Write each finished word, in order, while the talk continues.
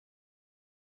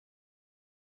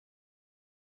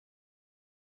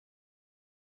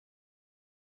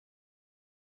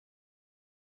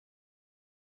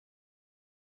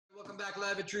Welcome back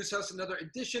live at Drew's house, another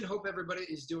edition. Hope everybody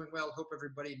is doing well. Hope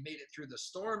everybody made it through the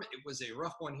storm. It was a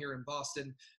rough one here in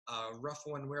Boston, a rough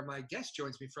one where my guest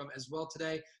joins me from as well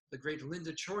today. The great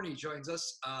Linda Chorney joins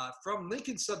us from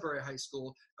Lincoln Sudbury High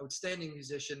School, outstanding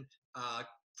musician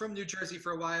from New Jersey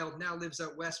for a while, now lives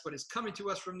out west, but is coming to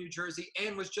us from New Jersey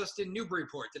and was just in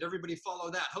Newburyport. Did everybody follow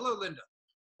that? Hello, Linda.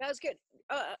 That was good.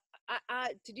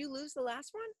 Did you lose the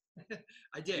last one?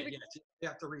 I did, yeah. You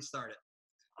have to restart it.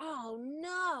 Oh,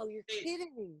 no, you're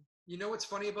kidding. You know what's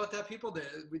funny about that, people? That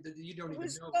you don't even know. It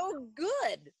was so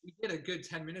good. We did a good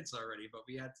 10 minutes already, but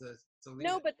we had to leave.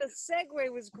 No, but the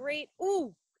segue was great.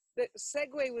 Ooh, the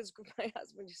segue was, my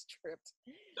husband just tripped.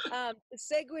 The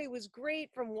segue was great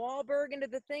from Wahlberg into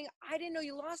the thing. I didn't know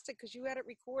you lost it because you had it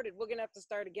recorded. We're going to have to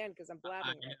start again because I'm blabbing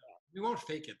right now. We won't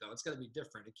fake it, though. It's got to be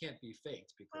different. It can't be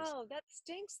faked. Because oh, that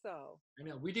stinks, though. I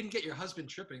know. We didn't get your husband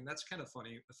tripping. That's kind of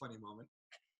funny, a funny moment.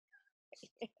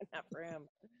 Not for him.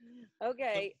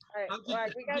 Okay. All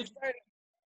right. We got to start.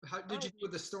 How did you do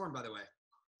with the storm, by the way?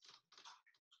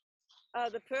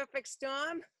 The perfect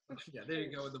storm? Yeah, there you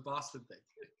go with the Boston thing.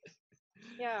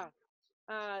 Yeah.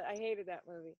 I hated that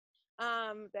movie.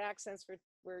 The accents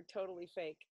were totally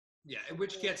fake. Yeah,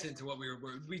 which gets into what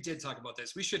we did talk about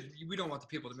this. We don't want the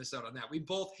people to miss out on that. We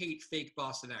both hate fake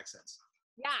Boston accents.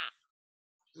 Yeah.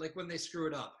 Like when they screw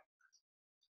it up.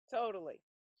 Totally.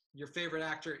 Your favorite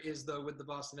actor is with the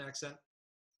Boston accent?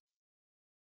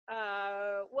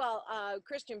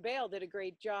 Christian Bale did a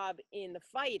great job in The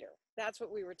Fighter. That's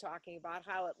what we were talking about,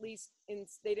 how at least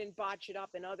they didn't botch it up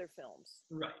in other films.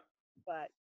 Right.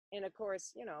 And of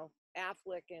course,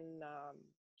 Affleck and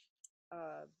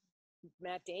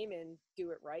Matt Damon do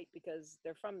it right because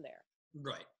they're from there.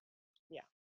 Right. Yeah.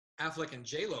 Affleck and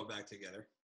J-Lo back together.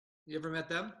 You ever met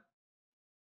them?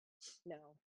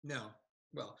 No.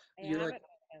 Well,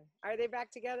 are they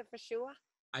back together for sure?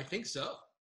 I think so.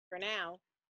 For now.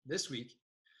 This week.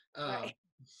 Right.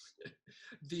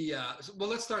 Well,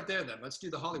 let's start there then. Let's do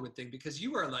the Hollywood thing because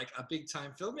you are like a big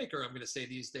time filmmaker. I'm going to say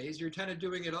these days. You're kind of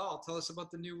doing it all. Tell us about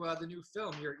the new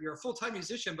film. You're a full time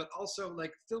musician, but also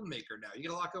like filmmaker now. You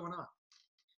got a lot going on.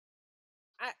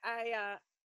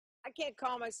 I can't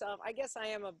call myself. I guess I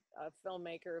am a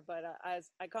filmmaker, but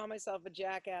I call myself a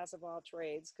jackass of all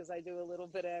trades because I do a little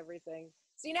bit of everything.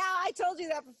 See, now I told you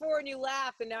that before and you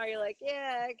laughed, and now you're like,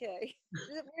 yeah, okay.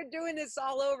 We're doing this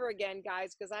all over again,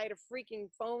 guys, because I had a freaking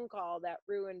phone call that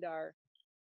ruined our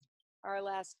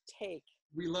last take.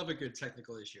 We love a good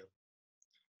technical issue.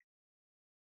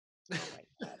 Oh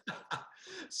my God.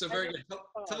 So very good.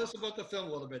 Tell us about the film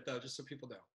a little bit, though, just so people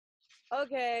know.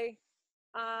 Okay.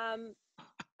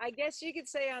 I guess you could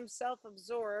say I'm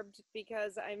self-absorbed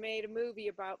because I made a movie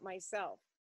about myself.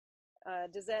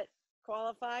 Does that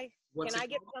qualify? Can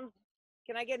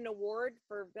I get an award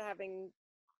for having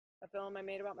a film I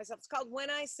made about myself? It's called When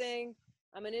I Sing.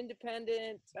 I'm an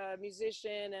independent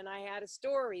musician, and I had a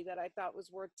story that I thought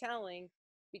was worth telling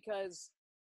because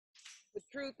the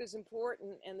truth is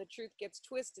important, and the truth gets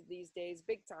twisted these days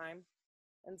big time.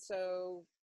 And so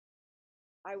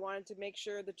I wanted to make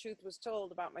sure the truth was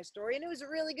told about my story, and it was a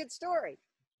really good story.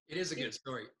 It is a good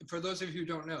story. For those of you who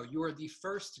don't know, you are the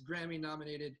first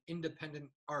Grammy-nominated independent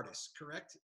artist,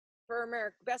 correct? For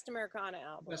Best Americana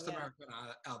album. Best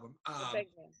Americana album,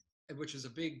 which is a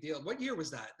big deal. What year was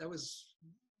that? That was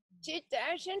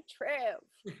 2012.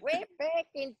 Way back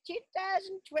in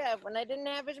 2012 when I didn't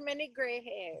have as many gray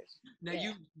hairs. Now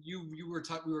we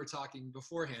were talking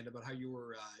beforehand about how you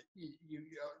were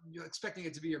you expecting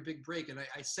it to be your big break, and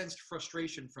I sensed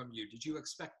frustration from you. Did you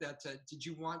expect that? Did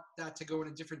you want that to go in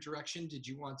a different direction? Did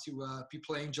you want to be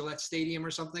playing Gillette Stadium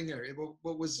or something? Or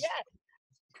what was? Yes.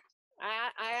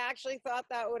 I actually thought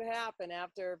that would happen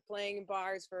after playing in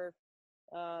bars for,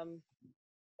 I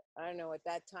don't know, at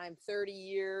that time, 30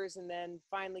 years, and then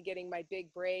finally getting my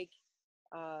big break,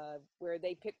 where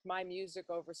they picked my music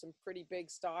over some pretty big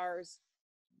stars.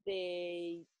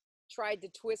 They tried to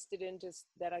twist it into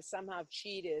that I somehow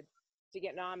cheated to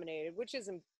get nominated, which is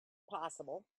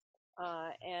impossible.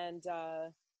 And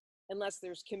unless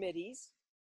there's committees,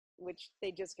 which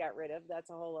they just got rid of, that's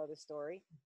a whole other story.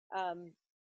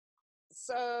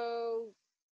 So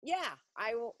yeah,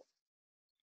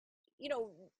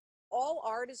 all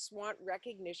artists want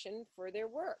recognition for their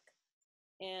work.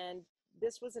 And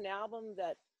this was an album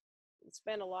that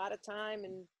spent a lot of time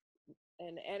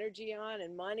and energy on,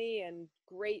 and money, and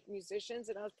great musicians.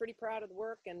 And I was pretty proud of the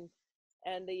work, and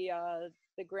the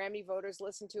Grammy voters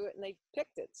listened to it and they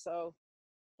picked it. So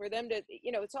for them to,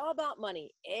 it's all about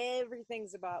money.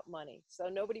 Everything's about money. So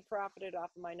nobody profited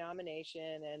off of my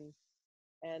nomination. And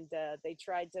and they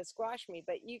tried to squash me.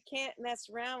 But you can't mess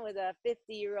around with a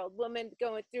 50-year-old woman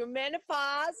going through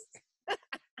menopause.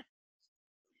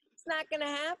 It's not going to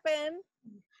happen.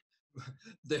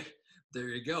 There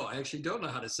you go. I actually don't know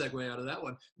how to segue out of that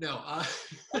one. No,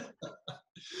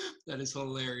 that is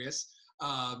hilarious.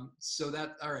 So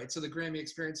all right. So the Grammy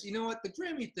experience, you know what? The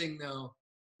Grammy thing though,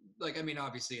 like, I mean,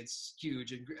 obviously it's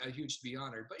huge and huge to be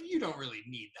honored, but you don't really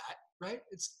need that, right?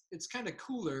 It's kind of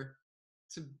cooler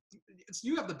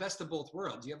you have the best of both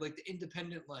worlds. You have like the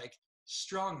independent, like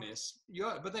strongness,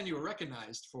 but then you were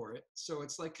recognized for it. So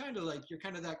it's like, kind of like, you're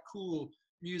kind of that cool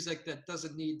music that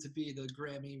doesn't need to be the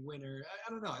Grammy winner. I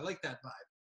don't know. I like that vibe.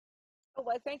 Oh,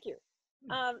 well, thank you.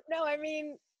 No, I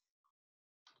mean,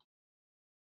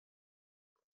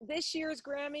 this year's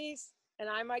Grammys, and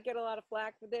I might get a lot of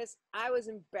flack for this, I was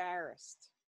embarrassed.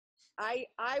 I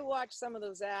watched some of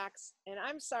those acts, and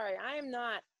I'm sorry, I am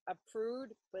not a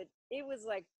prude, but it was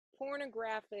like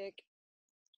pornographic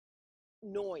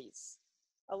noise,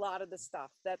 a lot of the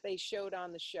stuff that they showed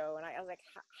on the show. And I was like,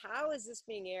 how is this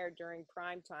being aired during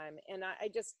prime time? And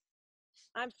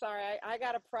I'm sorry, I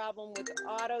got a problem with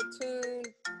auto-tune.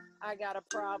 I got a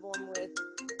problem with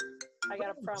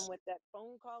that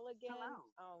phone call again. Hello.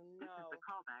 Oh no. This is the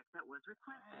callback that was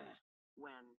requested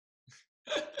when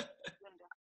Linda.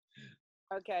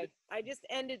 Okay, I just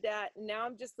ended that, and now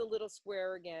I'm just a little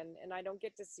square again, and I don't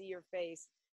get to see your face.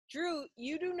 Drew,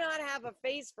 you do not have a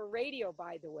face for radio,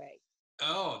 by the way.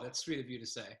 Oh, that's sweet of you to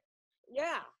say.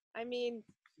 Yeah, I mean.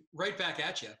 Right back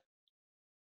at you.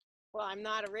 Well, I'm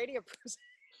not a radio person.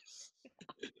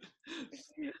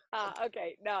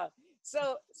 Okay, no.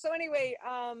 So anyway.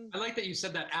 I like that you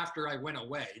said that after I went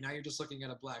away. Now you're just looking at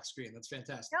a black screen. That's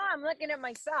fantastic. No, I'm looking at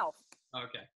myself.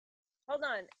 Okay. Hold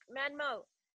on, Mad Mo.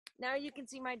 Now you can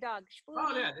see my dog.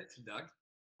 Oh yeah, that's Doug.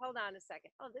 Hold on a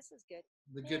second. Oh, this is good.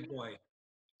 The good boy.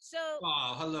 So.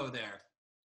 Oh, hello there.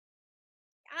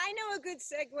 I know a good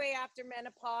segue after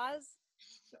menopause.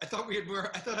 I thought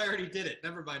I already did it.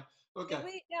 Never mind. Okay.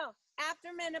 Wait, no. After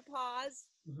menopause,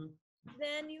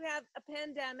 then you have a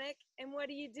pandemic, and what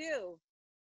do?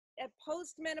 A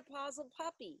postmenopausal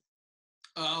puppy.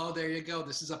 Oh, there you go.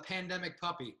 This is a pandemic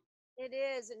puppy. It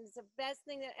is, and it's the best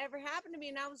thing that ever happened to me.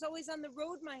 And I was always on the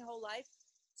road my whole life,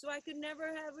 so I could never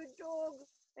have a dog.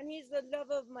 And he's the love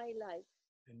of my life.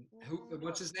 And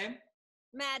what's his name?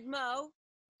 Mad Mo.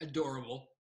 Adorable.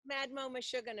 Mad Mo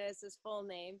Meshuggah is his full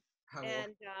name. How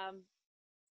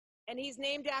and he's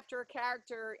named after a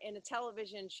character in a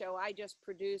television show I just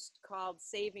produced called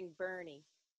Saving Bernie.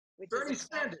 Bernie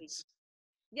Sanders.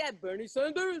 Yeah, Bernie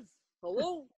Sanders.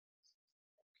 Hello.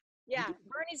 Yeah,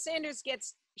 Bernie Sanders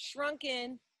gets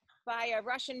shrunken by a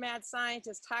Russian mad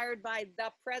scientist hired by the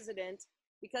president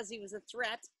because he was a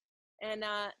threat, and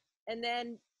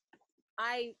then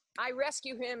I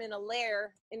rescue him in a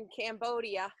lair in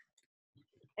Cambodia,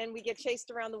 and we get chased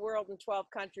around the world in 12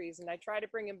 countries, and I try to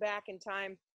bring him back in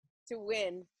time to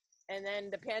win, and then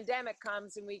the pandemic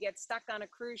comes and we get stuck on a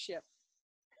cruise ship,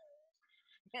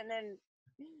 and then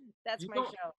that's my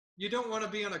show. You don't want to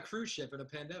be on a cruise ship in a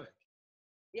pandemic.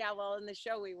 Yeah, well, in the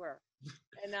show we were.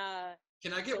 And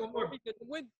can I get one more?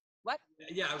 What?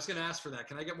 Yeah, I was going to ask for that.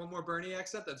 Can I get one more Bernie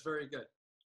accent? That's very good.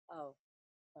 Oh,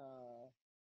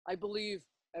 I believe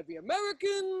every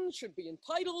American should be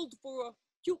entitled for a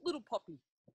cute little puppy.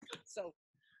 So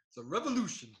it's a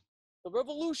revolution. The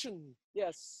revolution.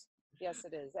 Yes,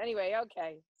 it is. Anyway,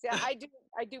 okay. See,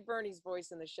 I do Bernie's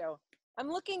voice in the show. I'm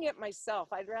looking at myself.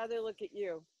 I'd rather look at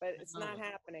you, but it's not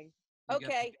happening.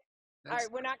 Okay. All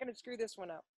right, we're not going to screw this one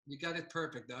up. You got it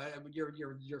perfect, though.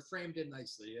 You're framed in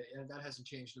nicely, and that hasn't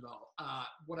changed at all.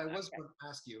 What I was going to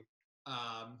ask you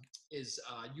is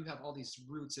you have all these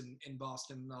roots in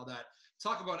Boston and all that.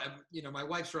 Talk about, my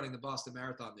wife's running the Boston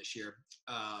Marathon this year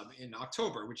in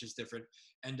October, which is different,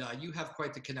 and you have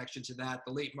quite the connection to that.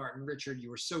 The late Martin Richard,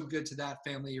 you were so good to that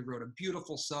family. You wrote a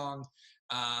beautiful song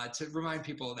to remind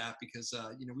people of that because,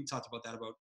 we talked about that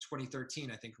about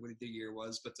 2013, I think what the year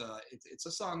was, but it's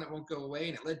a song that won't go away,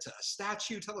 and it led to a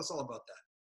statue. Tell us all about that.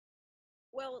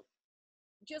 Well,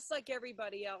 just like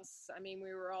everybody else, I mean,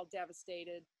 we were all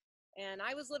devastated, and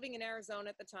I was living in Arizona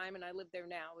at the time, and I live there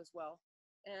now as well.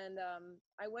 And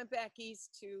I went back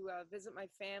east to visit my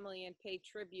family and pay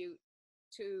tribute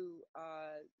to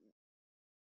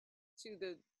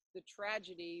the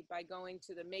tragedy by going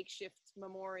to the makeshift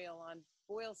memorial on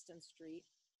Boylston Street,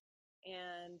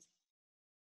 and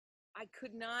I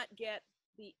could not get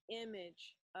the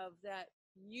image of that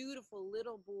beautiful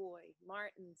little boy,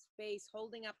 Martin's face,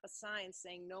 holding up a sign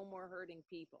saying no more hurting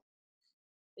people.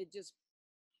 It just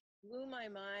blew my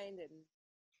mind, and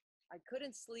I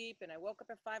couldn't sleep, and I woke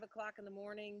up at 5 o'clock in the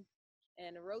morning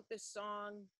and I wrote this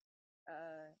song.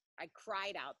 I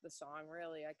cried out the song,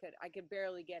 really. I could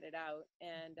barely get it out.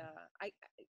 And I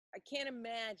can't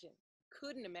imagine,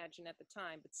 couldn't imagine at the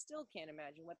time, but still can't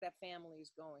imagine what that family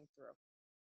is going through.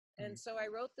 And so I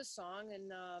wrote the song,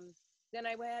 and then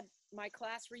I had my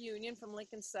class reunion from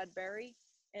Lincoln Sudbury,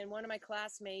 and one of my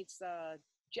classmates,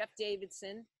 Jeff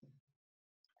Davidson,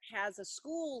 has a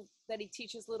school that he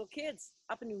teaches little kids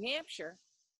up in New Hampshire.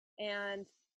 And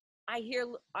I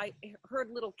heard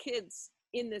little kids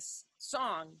in this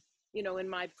song, you know, in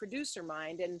my producer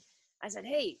mind. And I said,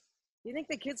 hey, you think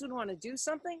the kids would want to do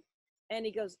something? And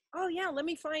he goes, oh yeah, let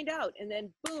me find out. And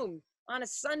then boom, on a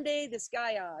Sunday, this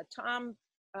guy, Tom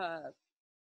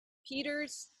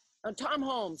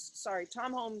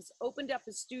Holmes opened up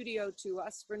a studio to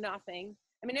us for nothing.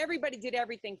 I mean, everybody did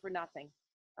everything for nothing,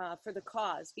 for the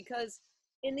cause, because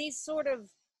in these sort of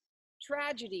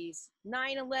tragedies,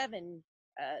 9/11,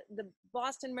 the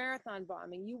Boston Marathon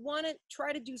bombing, you want to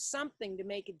try to do something to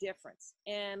make a difference.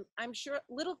 And I'm sure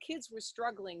little kids were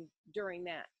struggling during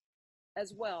that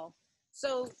as well.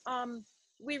 So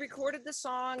we recorded the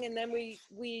song, and then we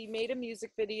made a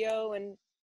music video, and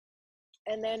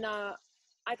then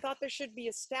I thought there should be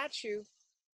a statue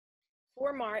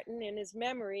for Martin in his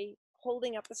memory,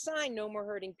 holding up the sign, "No More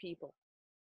Hurting People,"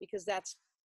 because that's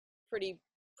pretty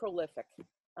prolific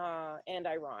and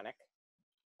ironic.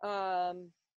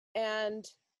 And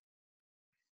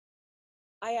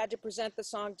I had to present the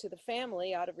song to the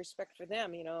family out of respect for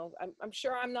them. You know, I'm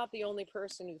sure I'm not the only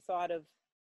person who thought of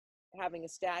having a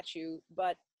statue,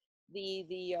 but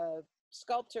the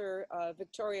sculptor,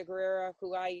 Victoria Guerrera,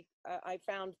 who I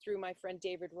found through my friend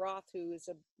David Roth, who is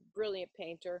a brilliant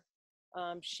painter,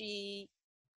 she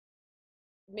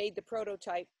made the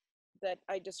prototype that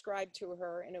I described to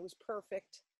her, and it was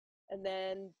perfect. And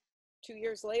then 2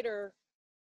 years later,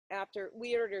 after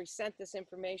we already sent this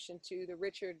information to the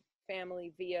Richard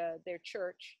family via their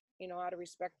church, you know, out of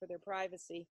respect for their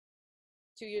privacy,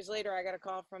 2 years later, I got a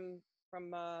call from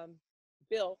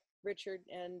Bill Richard,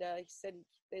 and he said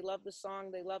they love the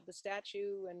song, they love the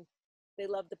statue, and they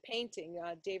love the painting.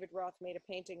 David Roth made a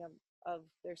painting of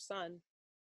their son,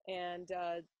 and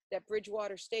that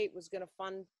Bridgewater State was going to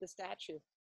fund the statue,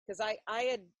 because I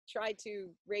had tried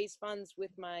to raise funds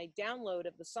with my download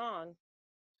of the song.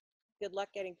 Good luck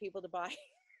getting people to buy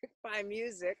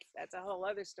music. That's a whole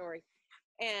other story.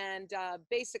 And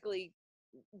basically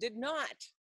did not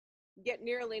get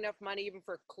nearly enough money even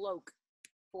for a cloak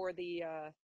for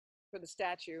the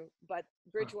statue, but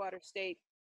Bridgewater State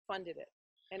funded it,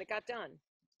 and it got done.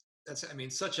 That's, I mean,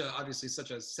 obviously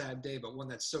such a sad day, but one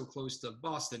that's so close to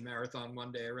Boston Marathon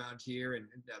one day around here. And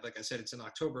like I said, it's in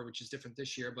October, which is different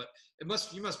this year, but you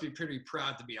must be pretty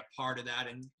proud to be a part of that.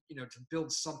 And, you know, to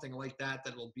build something like that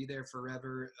will be there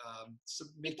forever. So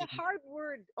it's a hard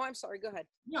word. Oh, I'm sorry. Go ahead.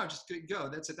 No, just go.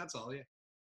 That's it. That's all. Yeah.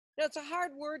 No, it's a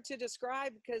hard word to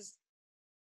describe, because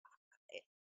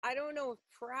I don't know if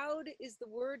proud is the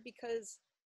word, because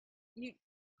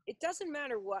it doesn't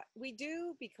matter what we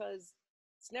do, because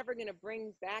it's never going to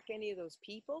bring back any of those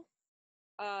people.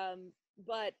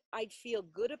 But I'd feel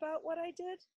good about what I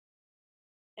did,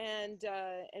 and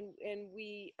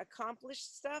we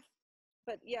accomplished stuff.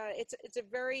 But yeah, it's a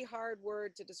very hard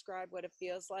word to describe what it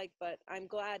feels like. But I'm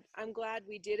glad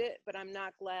we did it, but I'm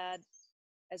not glad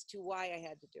as to why I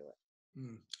had to do it.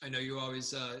 I know you always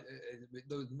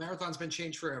the marathon's been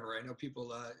changed forever. I know people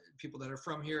that are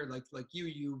from here, like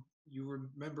you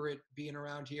remember it being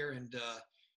around here, and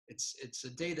it's a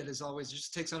day that is always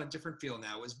just takes on a different feel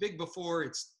now. It was big before,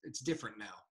 it's different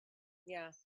now.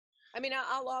 Yeah, I mean,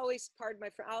 I'll always, pardon my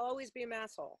friend, I'll always be a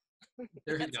masshole.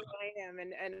 There you That's go. who I am,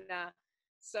 and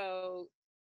so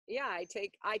yeah, I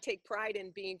take pride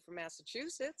in being from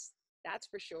Massachusetts. That's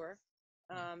for sure.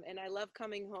 And I love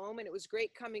coming home, and it was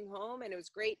great coming home, and it was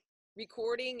great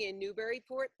recording in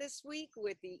Newburyport this week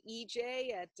with the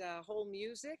EJ at Whole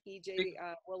Music,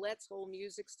 Willette's Whole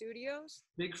Music Studios.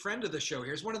 Big friend of the show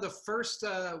here. He's one of the first,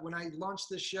 when I launched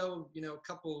this show, you know, a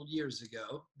couple years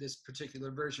ago, this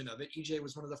particular version of it, EJ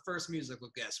was one of the first musical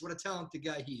guests. What a talented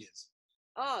guy he is.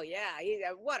 Oh yeah,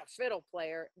 what a fiddle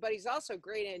player, but he's also a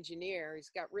great engineer. He's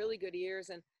got really good ears,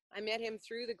 and I met him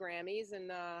through the Grammys,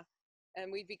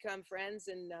 and we've become friends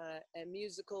and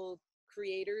musical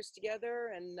creators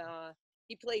together. And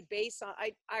he played bass on.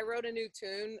 I wrote a new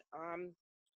tune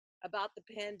about the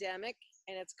pandemic,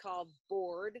 and it's called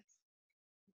 "Bored,"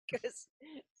 because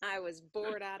I was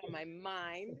bored out of my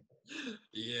mind.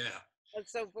 Yeah. I was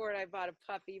so bored I bought a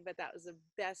puppy, but that was the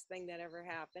best thing that ever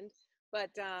happened.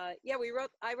 But yeah,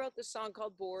 I wrote this song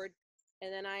called "Bored,"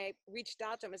 and then I reached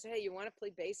out to him and said, "Hey, you want to play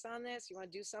bass on this? You want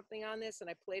to do something on this?" And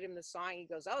I played him the song. He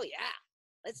goes, "Oh yeah,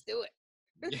 let's do it."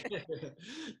 Yeah,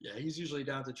 yeah, he's usually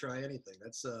down to try anything.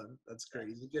 That's great.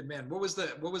 He's a good man. What was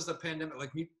the pandemic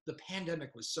like? The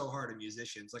pandemic was so hard on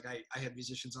musicians. Like I have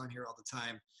musicians on here all the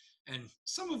time, and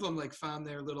some of them like found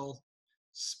their little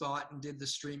spot and did the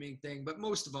streaming thing, but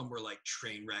most of them were like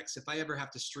train wrecks. If I ever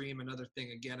have to stream another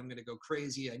thing again, I'm gonna go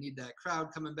crazy. I need that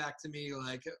crowd coming back to me.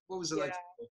 Like, what was it like?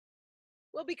 Yeah.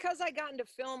 Well, because I got into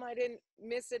film, I didn't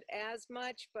miss it as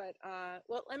much. But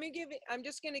well, let me give you. I'm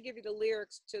just going to give you the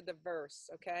lyrics to the verse,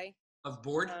 okay? Of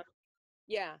bored? Um,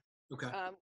 yeah. Okay.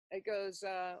 It goes.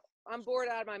 I'm bored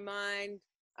out of my mind.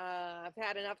 I've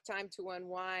had enough time to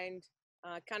unwind.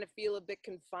 Kind of feel a bit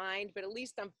confined, but at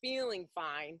least I'm feeling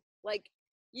fine. Like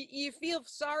you feel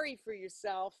sorry for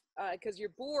yourself because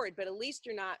you're bored, but at least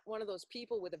you're not one of those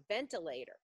people with a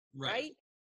ventilator, right?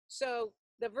 So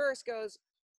the verse goes,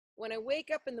 when I wake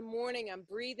up in the morning, I'm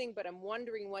breathing, but I'm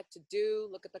wondering what to do.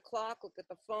 Look at the clock, look at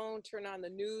the phone, turn on the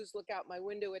news, look out my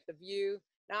window at the view.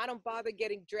 Now, I don't bother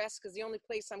getting dressed because the only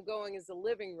place I'm going is the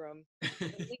living room.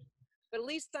 But at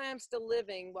least I am still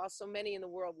living while so many in the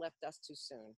world left us too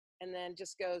soon. And then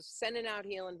just goes, sending out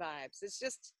healing vibes. It's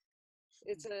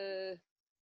a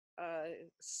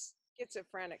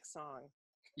schizophrenic song.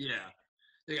 Yeah.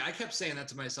 Yeah, I kept saying that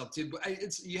to myself too, but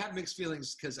you have mixed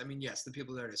feelings because I mean, yes, the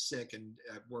people that are sick and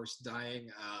at worst dying,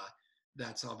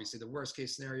 that's obviously the worst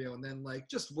case scenario, and then like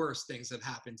just worse things that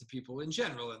happen to people in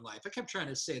general in life. I kept trying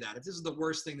to say that if this is the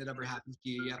worst thing that ever happens to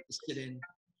you, you have to sit in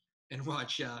and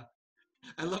watch.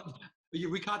 I love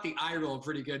we caught the eye roll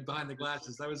pretty good behind the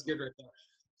glasses. That was good right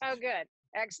there. Oh, good,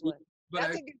 excellent. But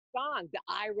That's a good song. The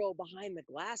eye roll behind the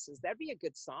glasses. That'd be a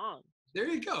good song. There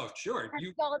you go. Sure.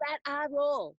 Let's call that eye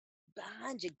roll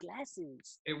behind your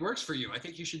glasses. It works for you. I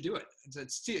think you should do it.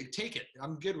 Take it.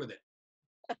 I'm good with it.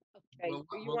 Okay. Well,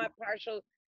 you want partial?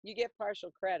 You get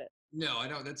partial credit. No, I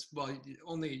don't. That's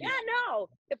only. Yeah, no.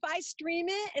 If I stream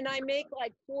it and I make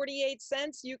like 48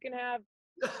 cents, you can have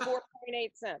 4.8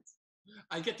 cents.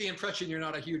 I get the impression you're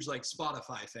not a huge like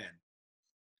Spotify fan.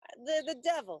 The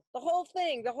devil. The whole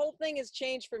thing has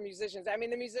changed for musicians. I mean,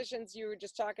 the musicians you were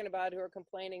just talking about who are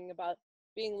complaining about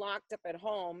being locked up at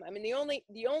home. I mean, the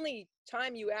only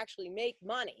time you actually make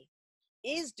money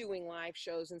is doing live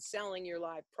shows and selling your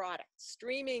live product.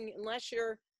 Streaming, unless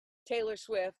you're Taylor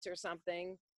Swift or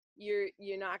something, you're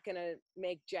not gonna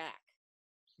make jack.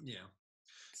 Yeah.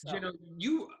 So. You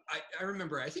know, I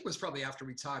remember, I think it was probably after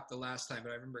we talked the last time,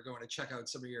 but I remember going to check out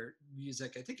some of your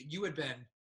music. I think you had been,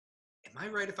 am I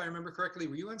right if I remember correctly?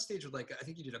 Were you on stage with like, I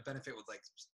think you did a benefit with like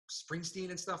Springsteen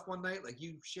and stuff one night? Like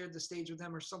you shared the stage with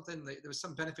them or something? There was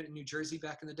some benefit in New Jersey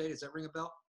back in the day. Does that ring a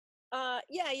bell?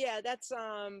 Yeah. That's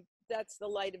the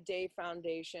Light of Day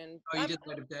Foundation. Oh, you did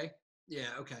Light of Day? Yeah,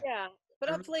 okay. Yeah, but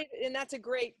hopefully, and that's a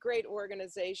great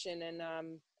organization,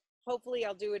 and hopefully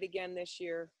I'll do it again this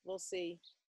year. We'll see.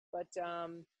 But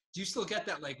do you still get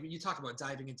that? Like when you talk about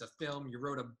diving into film, you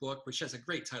wrote a book which has a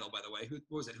great title, by the way.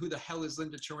 What was it? Who the hell is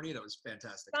Linda Chorney? That was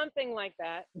fantastic. Something like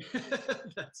that.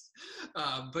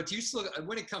 But do you still,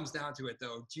 when it comes down to it,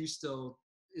 though, do you still?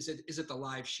 Is it the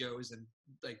live shows and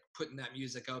like putting that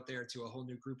music out there to a whole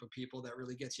new group of people that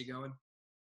really gets you going?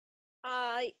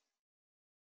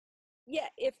 Yeah,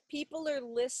 if people are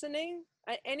listening,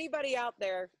 anybody out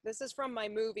there, this is from my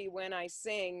movie When I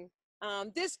Sing.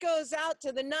 This goes out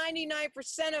to the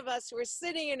 99% of us who are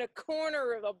sitting in a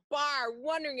corner of a bar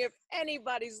wondering if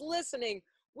anybody's listening,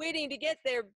 waiting to get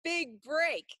their big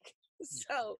break.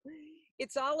 So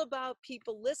it's all about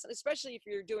people listening, especially if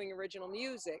you're doing original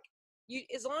music.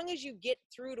 As long as you get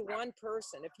through to one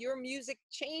person, if your music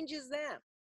changes them,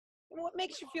 and what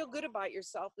makes you feel good about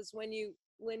yourself is when you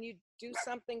do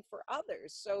something for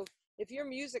others. So if your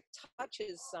music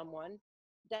touches someone,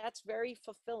 that's very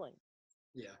fulfilling.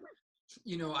 Yeah.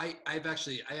 You know, I've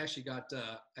actually got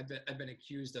I've been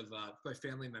accused of by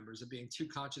family members of being too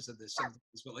conscious of this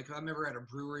sometimes. But like if I'm ever at a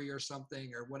brewery or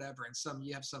something or whatever, and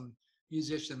you have some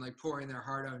musician like pouring their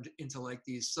heart out into like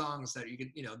these songs that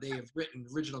they have written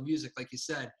original music, like you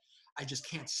said. I just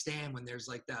can't stand when there's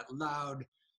like that loud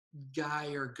guy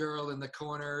or girl in the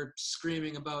corner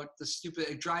screaming about the stupid.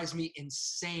 It drives me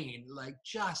insane. Like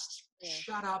just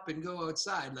shut up and go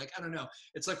outside. Like I don't know,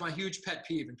 it's like my huge pet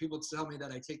peeve, and people tell me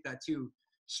that I take that too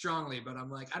strongly, but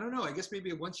I'm like, I don't know, I guess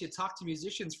maybe once you talk to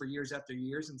musicians for years after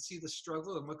years and see the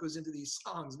struggle and what goes into these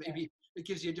songs, maybe it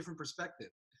gives you a different perspective.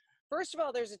 First of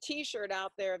all, there's a t-shirt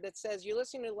out there that says you're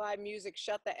listening to live music,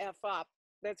 shut the F up.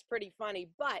 That's pretty funny,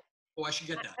 but I should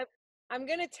get that. I'm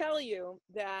going to tell you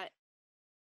that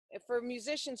for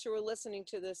musicians who are listening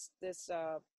to this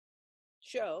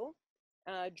show,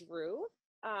 Drew,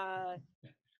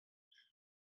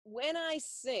 when I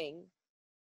sing,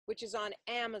 which is on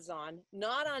Amazon,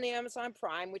 not on Amazon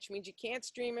Prime, which means you can't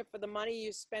stream it for the money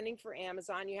you're spending for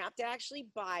Amazon. You have to actually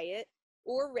buy it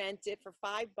or rent it for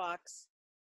 $5.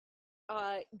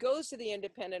 Goes to the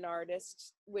independent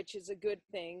artists, which is a good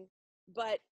thing,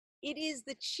 but it is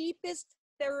the cheapest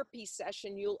therapy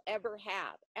session you'll ever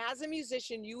have. As a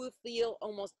musician, you will feel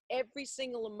almost every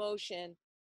single emotion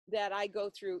that I go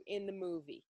through in the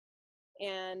movie.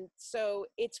 And so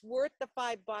it's worth the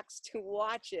 $5 to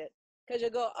watch it, because you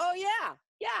go, oh yeah,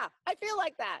 I feel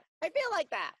like that. I feel like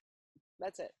that.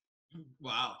 That's it.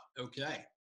 Wow. Okay.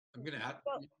 I'm going to have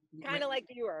kind of like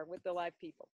you are with the live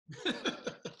people.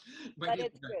 But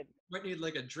it's good. Might need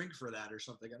like a drink for that or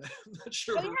something. I'm not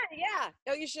sure. Oh, yeah.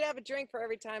 Oh, you should have a drink for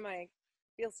every time I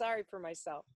feel sorry for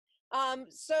myself. Kind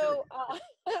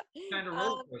of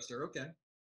roller coaster. Okay.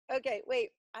 Okay,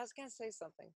 wait. I was going to say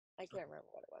something. I can't remember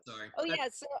what it was. Sorry. Oh, yeah.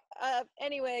 So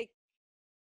anyway,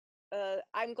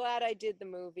 I'm glad I did the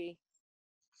movie.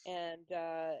 And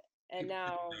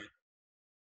now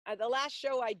the last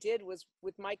show I did was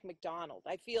with Mike McDonald.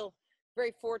 I feel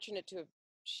very fortunate to have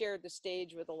shared the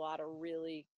stage with a lot of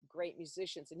really great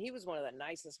musicians, and he was one of the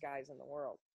nicest guys in the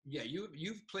world. Yeah,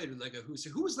 you've played with like a who's the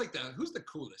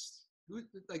coolest? Who,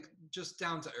 like, just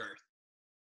down to earth?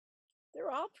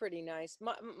 They're all pretty nice.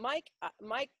 Mike,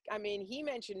 I mean, he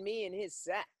mentioned me in his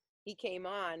set. He came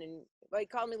on and he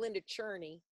called me Linda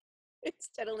Chorney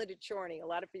instead of Linda Chorney. A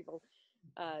lot of people,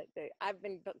 I've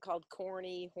been called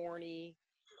corny, horny,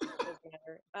 doesn't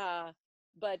matter.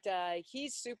 But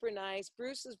he's super nice.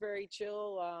 Bruce is very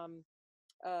chill.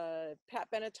 Pat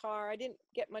Benatar, I didn't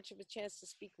get much of a chance to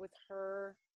speak with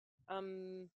her.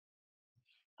 Paul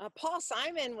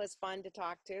Simon was fun to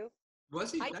talk to.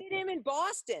 Was he? I did him in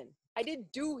Boston. I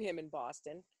didn't do him in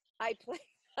Boston. I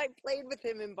played with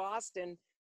him in Boston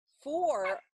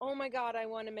for, oh my God, I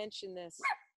want to mention this.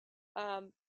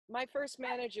 My first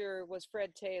manager was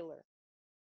Fred Taylor.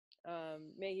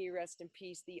 May he rest in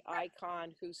peace, the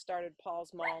icon who started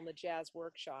Paul's Mall and the Jazz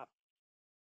Workshop.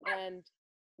 And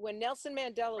when Nelson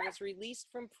Mandela was released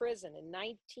from prison in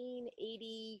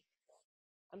 1980,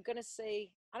 I'm going to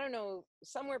say, I don't know,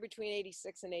 somewhere between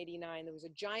 86 and 89, there was a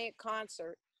giant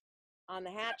concert on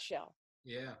the Hat Shell.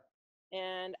 Yeah.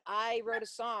 And I wrote a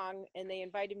song and they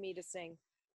invited me to sing,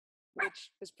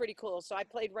 which was pretty cool. So I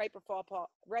played right before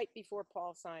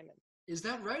Paul Simon. Is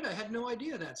that right? I had no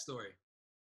idea that story.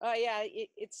 Oh yeah,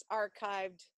 it's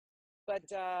archived, but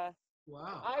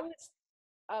wow.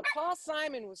 Paul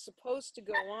Simon was supposed to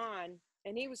go on,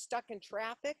 and he was stuck in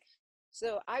traffic,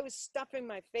 so I was stuffing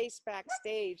my face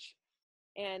backstage,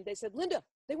 and they said, "Linda,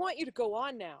 they want you to go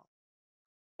on now,"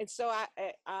 and so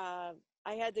I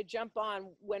had to jump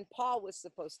on when Paul was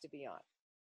supposed to be on.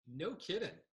 No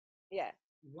kidding. Yeah.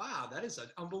 Wow, that is an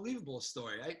unbelievable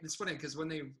story. It's funny because when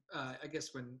they, I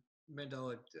guess when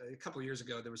Mandela, a couple of years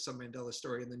ago, there was some Mandela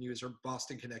story in the news, or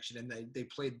Boston Connection, and they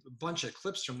played a bunch of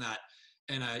clips from that.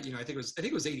 And I think it was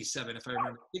 87, if I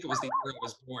remember. I think it was the year I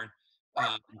was born.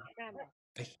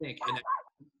 I think, and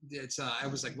I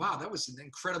was like, wow, that was an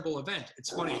incredible event.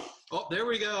 It's funny. Oh, there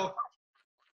we go.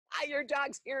 Your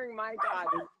dog's hearing my dog.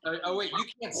 Oh wait, you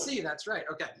can't see. That's right.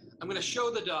 Okay, I'm gonna show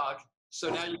the dog, so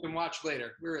now you can watch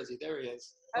later. Where is he? There he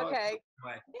is. Okay.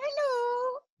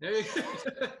 Hello. There you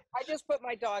go. I just put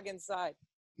my dog inside.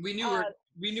 We knew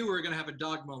we were gonna have a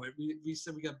dog moment. We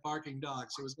said we got barking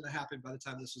dogs, so it was gonna happen by the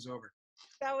time this was over.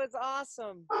 That was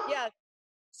awesome. Yeah.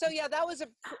 So yeah, that was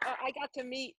I got to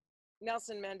meet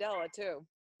Nelson Mandela too,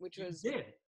 which was. You did?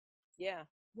 Yeah.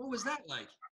 What was that like?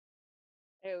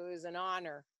 It was an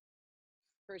honor,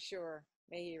 for sure.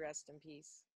 May he rest in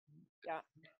peace. Yeah.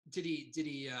 Did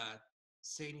he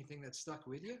say anything that stuck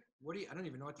with you? I don't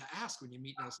even know what to ask when you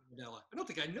meet Nelson Mandela. I don't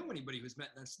think I know anybody who's met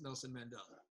Nelson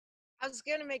Mandela. I was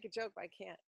gonna make a joke, but I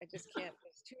can't. I just can't.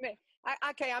 There's too many.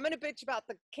 Okay, I'm gonna bitch about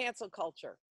the cancel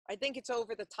culture. I think it's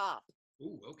over the top.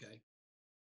 Ooh, okay.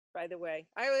 By the way,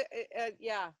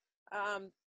 yeah.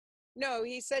 No,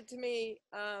 he said to me,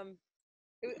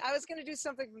 I was gonna do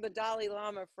something from the Dalai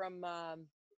Lama from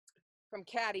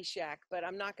Caddyshack, but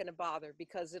I'm not gonna bother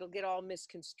because it'll get all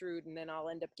misconstrued, and then I'll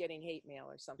end up getting hate mail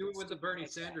or something. Do it with the Bernie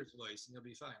Sanders voice, and you'll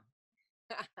be fine.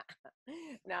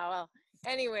 No, well,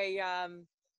 anyway,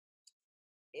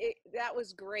 that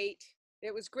was great.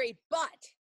 It was great,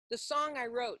 but the song I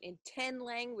wrote in 10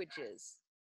 languages,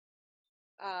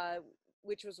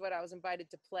 which was what I was invited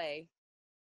to play,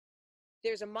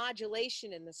 there's a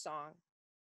modulation in the song,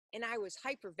 and I was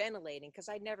hyperventilating because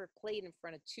I'd never played in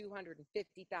front of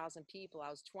 250,000 people. I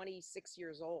was 26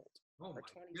 years old, or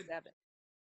 27. Goodness.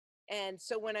 And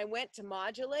so when I went to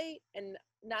modulate, and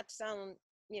not to sound,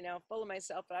 full of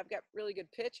myself, but I've got really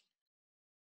good pitch,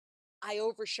 I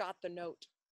overshot the note.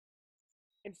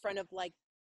 in front of like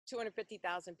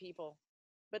 250,000 people.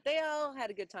 But they all had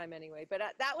a good time anyway. But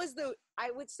that was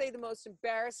I would say, the most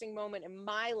embarrassing moment in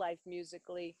my life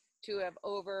musically, to have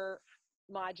over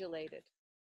modulated.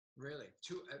 Really?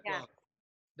 Yeah. Well,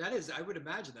 that is, I would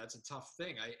imagine that's a tough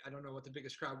thing. I don't know what the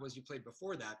biggest crowd was you played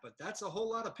before that, but that's a whole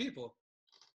lot of people.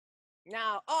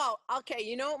 Now, oh, okay.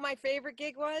 You know what my favorite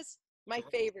gig was? My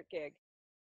favorite gig.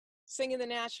 Singing the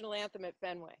national anthem at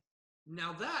Fenway.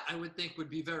 Now that I would think would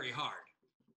be very hard.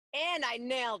 And I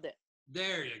nailed it.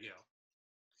 There you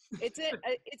go.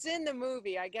 It's in the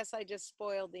movie. I guess I just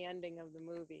spoiled the ending of the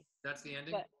movie. That's the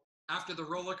ending? But, after the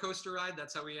roller coaster ride,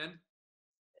 that's how we end?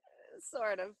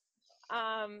 Sort of.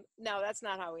 No, that's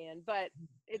not how we end, but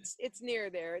it's near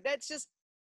there. That's just,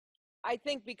 I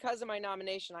think because of my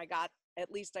nomination, I got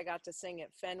to sing at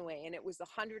Fenway, and it was the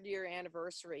 100-year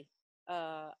anniversary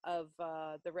of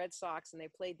the Red Sox, and they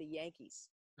played the Yankees.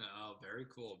 Oh, very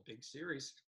cool. Big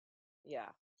series. Yeah.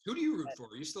 Who do you root for?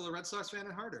 Are you still a Red Sox fan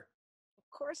at heart? Of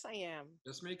course I am.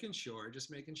 Just making sure.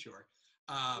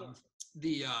 Yeah.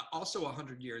 The also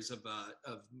 100 years of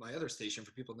my other station.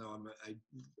 For people know, I'm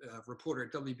a reporter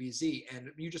at WBZ, and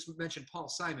you just mentioned Paul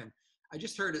Simon. I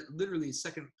just heard literally the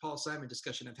second Paul Simon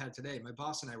discussion I've had today. My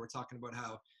boss and I were talking about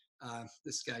how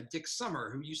this guy Dick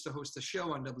Summer, who used to host a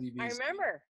show on WBZ. I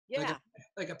remember. Yeah.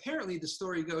 Like apparently the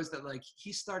story goes that like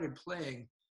he started playing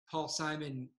Paul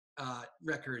Simon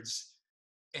records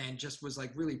and just was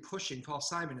like really pushing Paul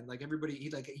Simon, and like everybody,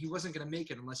 he wasn't going to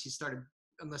make it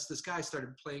unless this guy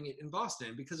started playing it in Boston.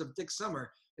 And because of Dick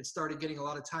Summer, it started getting a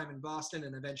lot of time in Boston,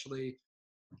 and eventually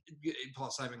Paul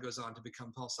Simon goes on to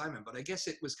become Paul Simon. But I guess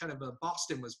it was kind of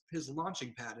Boston was his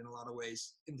launching pad in a lot of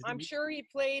ways. I'm sure he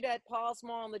played at Paul's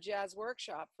Mall and the Jazz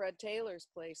Workshop, Fred Taylor's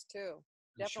place too.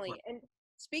 Definitely. Sure. And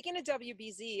speaking of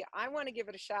WBZ, I want to give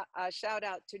it a shout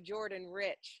out to Jordan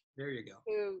Rich. There you go.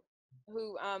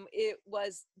 Who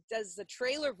does the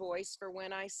trailer voice for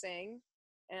When I Sing,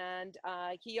 and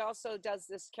he also does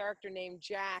this character named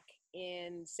Jack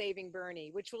in Saving Bernie,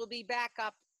 which will be back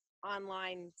up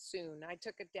online soon. I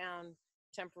took it down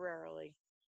temporarily.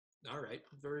 All right,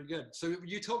 very good. So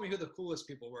you told me who the coolest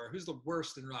people were. Who's the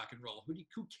worst in rock and roll?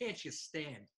 Who can't you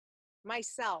stand?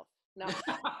 Myself. No.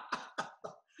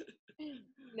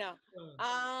 No.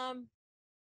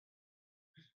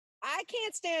 I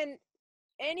can't stand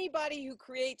anybody who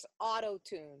creates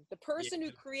auto-tune. The person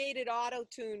who created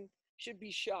auto-tune should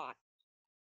be shot.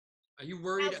 Are you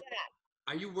worried?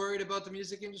 Are you worried about the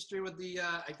music industry with the,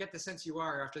 I get the sense you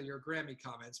are after your Grammy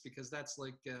comments, because that's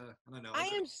like, I don't know. I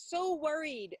am so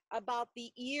worried about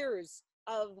the ears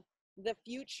of the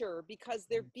future because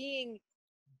they're being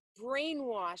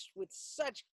brainwashed with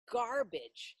such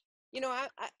garbage. You know,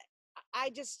 I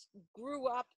just grew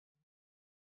up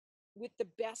with the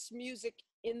best music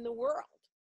in the world.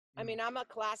 I mean, I'm a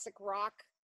classic rock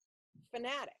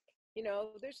fanatic. You know,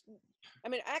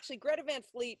 actually Greta Van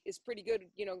Fleet is pretty good.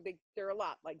 You know, they're a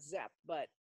lot like Zepp, but,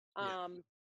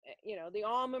 you know, the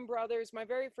Allman Brothers, my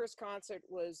very first concert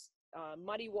was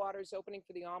Muddy Waters opening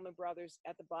for the Allman Brothers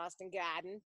at the Boston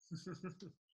Garden.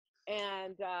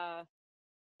 And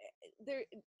there,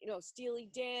 you know, Steely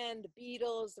Dan, the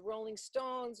Beatles, the Rolling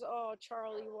Stones,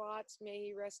 Charlie Watts, may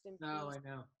he rest in peace. No, I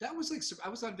know. That was like, I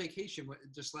was on vacation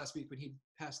just last week when he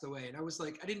passed away, and I was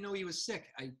like, I didn't know he was sick.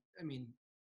 I mean,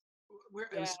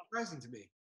 it was surprising to me.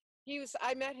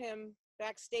 I met him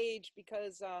backstage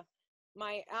because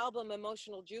my album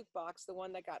Emotional Jukebox, the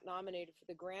one that got nominated for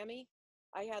the Grammy,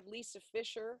 I had Lisa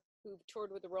Fisher, who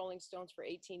toured with the Rolling Stones for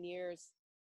 18 years.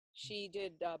 She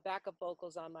did backup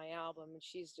vocals on my album, and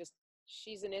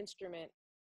she's an instrument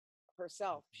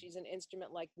herself. She's an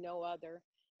instrument like no other.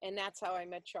 And that's how I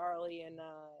met Charlie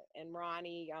and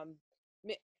Ronnie.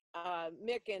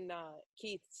 Mick and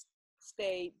Keith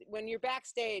stay, when you're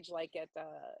backstage, like at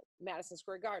Madison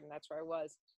Square Garden, that's where I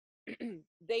was,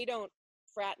 they don't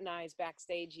fraternize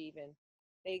backstage even.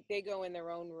 They go in their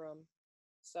own room.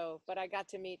 So, but I got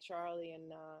to meet Charlie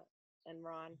and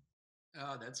Ron.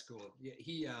 Oh, that's cool. Yeah,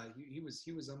 he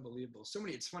was unbelievable.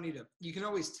 It's funny you can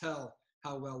always tell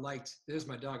how well liked. There's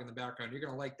my dog in the background. You're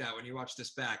gonna like that when you watch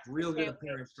this back. Real good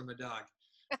appearance from the dog,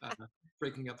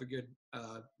 breaking up a good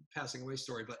passing away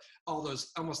story. But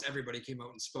almost everybody came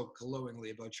out and spoke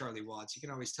glowingly about Charlie Watts. You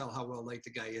can always tell how well liked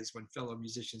the guy is when fellow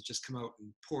musicians just come out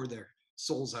and pour their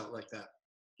souls out like that.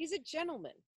 He's a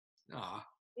gentleman. Ah.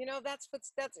 You know, that's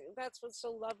what's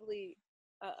so lovely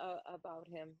about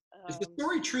him. Is the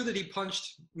story true that he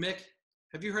punched Mick?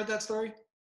 Have you heard that story?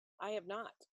 I have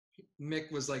not.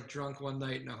 Mick was like drunk one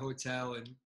night in a hotel and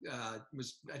I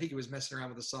think he was messing around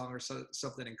with a song or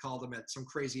something, and called him at some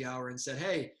crazy hour and said,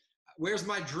 "Hey, where's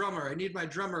my drummer? I need my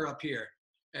drummer up here."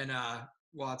 And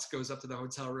Watts goes up to the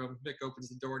hotel room. Mick opens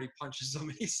the door and he punches him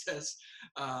and he says,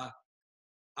 it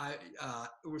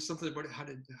was something about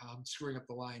I'm screwing up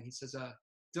the line. He says,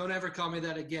 don't ever call me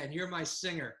that again. You're my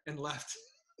singer, and left.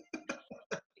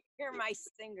 You're my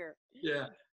singer. Yeah.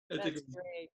 That's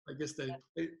great. I guess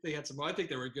they had some, I think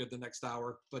they were good the next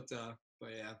hour, but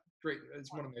yeah, great.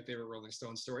 It's one of my favorite Rolling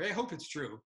Stones story. I hope it's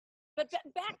true. But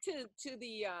back to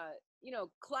the,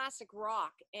 classic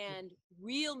rock and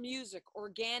real music,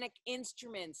 organic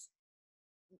instruments,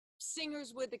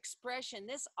 singers with expression.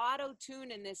 This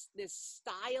auto-tune and this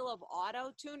style of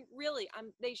auto-tune, really,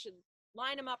 they should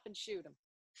line them up and shoot them.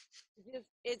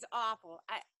 It's awful.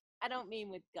 I don't mean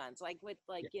with guns, like with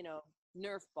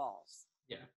Nerf balls.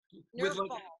 Yeah. Nerf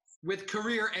balls. With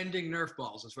career-ending Nerf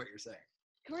balls is what you're saying.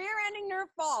 Career-ending Nerf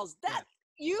balls.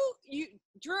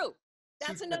 Drew,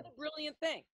 that's another brilliant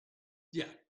thing. Yeah.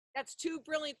 That's two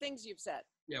brilliant things you've said.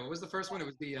 Yeah, what was the first one? It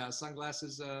was the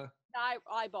sunglasses.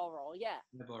 Eyeball roll, yeah.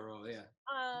 Eyeball roll, yeah.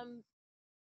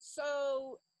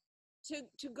 So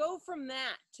to go from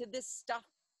that to this stuff,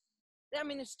 I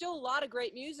mean, there's still a lot of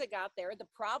great music out there. The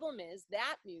problem is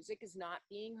that music is not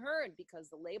being heard because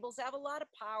the labels have a lot of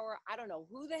power. I don't know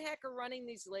who the heck are running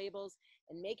these labels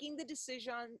and making the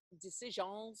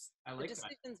decisions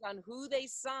on who they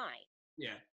sign.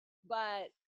 Yeah. But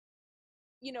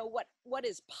what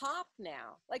is pop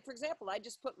now? Like, for example, I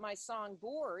just put my song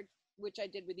Bored, which I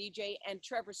did with EJ and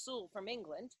Trevor Sewell from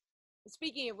England.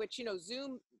 Speaking of which,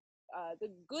 Zoom, the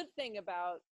good thing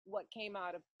about what came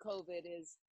out of COVID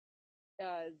is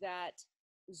that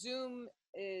Zoom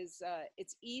is,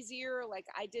 it's easier. Like,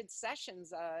 I did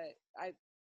sessions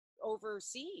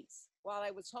overseas while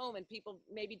I was home, and people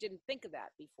maybe didn't think of that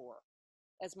before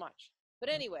as much. But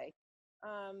anyway,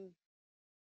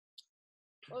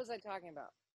 what was I talking about?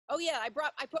 Oh yeah, I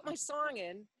put my song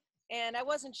in, and I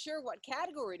wasn't sure what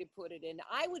category to put it in.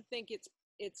 I would think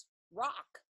it's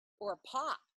rock or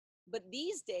pop, but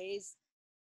these days,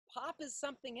 pop is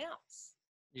something else.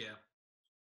 Yeah.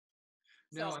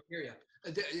 No, I hear you.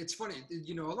 It's funny,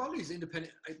 a lot of these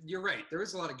independent. You're right. There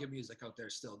is a lot of good music out there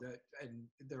still, and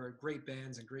there are great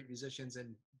bands and great musicians,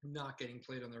 and not getting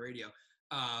played on the radio.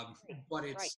 But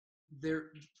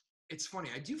it's funny.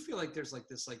 I do feel like there's like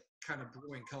this kind of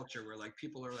brewing culture where like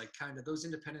people are like kind of those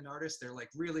independent artists. They're like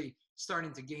really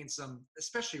starting to gain some,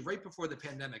 especially right before the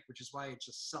pandemic, which is why it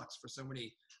just sucks for so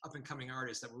many up and coming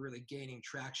artists that were really gaining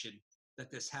traction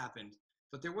that this happened.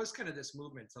 But there was kind of this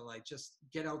movement to like just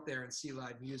get out there and see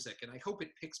live music. And I hope it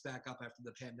picks back up after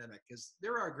the pandemic because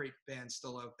there are great bands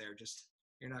still out there. Just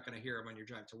you're not going to hear them on your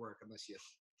drive to work unless you.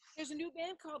 There's a new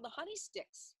band called the Honey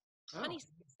Sticks. Oh. Honey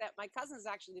Sticks that my cousin's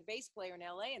actually the bass player in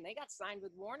LA, and they got signed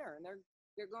with Warner, and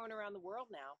they're going around the world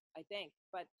now, I think.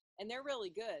 And they're really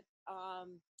good.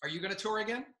 Are you going to tour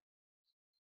again?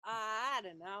 I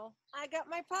don't know. I got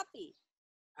my puppy.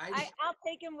 I'll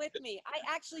take him with me. I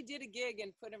actually did a gig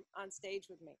and put him on stage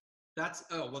with me.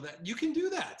 You can do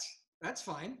that. That's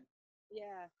fine.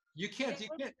 Yeah. You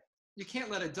can't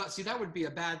let a dog. See, that would be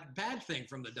a bad thing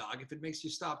from the dog if it makes you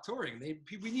stop touring.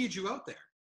 We need you out there.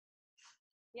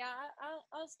 Yeah,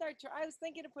 I'll start. I was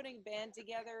thinking of putting a band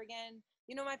together again.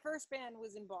 My first band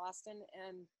was in Boston,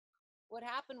 and what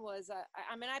happened was,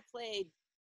 I played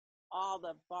all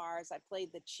the bars. I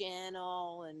played the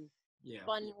Channel and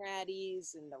Fun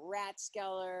Ratties and the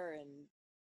Ratskeller and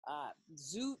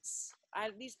Zoots.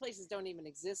 These places don't even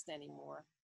exist anymore.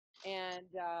 And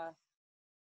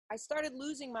I started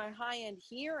losing my high-end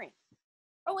hearing.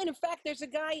 Oh, and in fact, there's a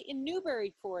guy in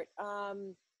Newburyport.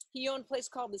 He owned a place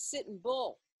called the Sit and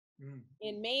Bull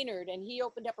in Maynard, and he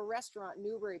opened up a restaurant in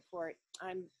Newburyport.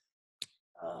 I'm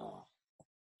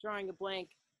drawing a blank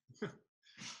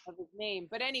of his name.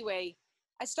 But anyway,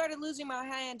 I started losing my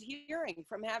high-end hearing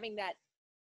from having that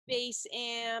bass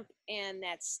amp and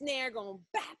that snare going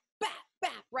bap, bap,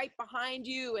 bap right behind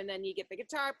you. And then you get the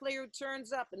guitar player who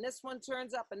turns up, and this one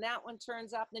turns up, and that one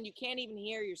turns up. And then you can't even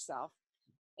hear yourself.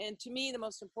 And to me, the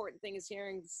most important thing is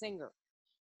hearing the singer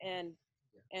and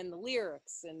the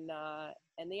lyrics, and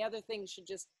the other things should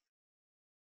just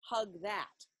hug that.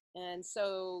 And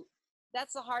so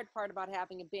that's the hard part about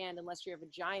having a band, unless you have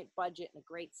a giant budget and a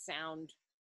great sound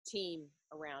team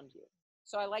around you.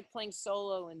 So I like playing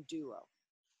solo and duo.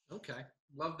 Okay,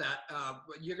 love that.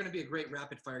 You're going to be a great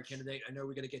rapid fire candidate. I know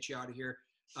we're going to get you out of here.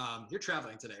 You're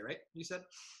traveling today, right? You said?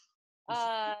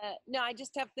 No, I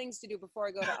just have things to do before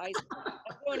I go to Iceland.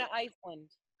 I'm going to Iceland.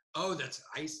 Oh, that's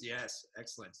ice. Yes,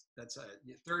 excellent. That's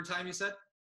third time you said?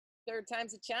 Third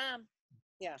time's a charm.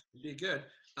 Yeah. Be good.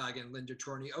 Again, Linda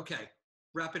Chorney. Okay,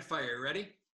 rapid fire. Ready?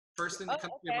 First thing that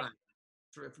comes to your mind.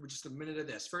 For just a minute of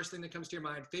this. First thing that comes to your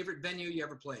mind. Favorite venue you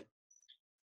ever played?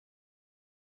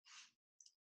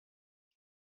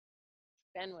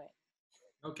 Fenway.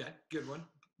 Okay, good one.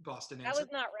 Boston That answer.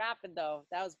 was not rapid though.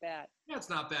 That was bad. Yeah, it's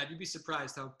not bad. You'd be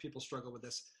surprised how people struggle with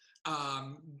this.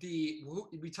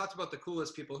 We talked about the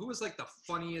coolest people. Who was like the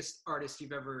funniest artist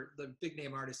you've ever, the big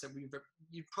name artist that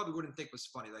you probably wouldn't think was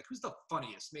funny? Like, who's the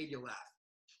funniest, made you laugh?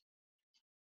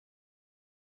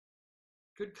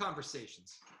 Good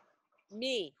conversations.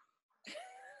 Me.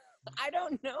 I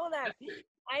don't know that.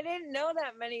 I didn't know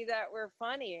that many that were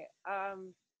funny.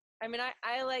 I mean,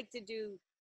 I like to do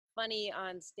funny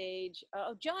on stage.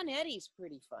 Oh, John Eddy's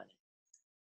pretty funny.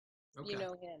 Okay. You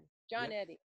know him. John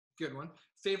Eddy. Good one.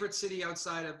 Favorite city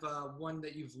outside of one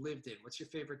that you've lived in? What's your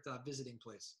favorite visiting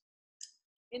place?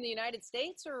 In the United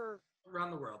States or?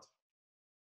 Around the world.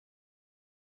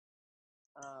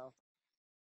 Oh,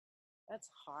 that's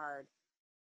hard.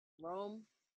 Rome.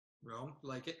 Rome,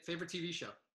 like it. Favorite TV show?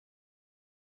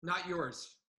 Not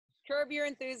yours. Curb Your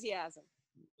Enthusiasm.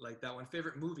 Like that one.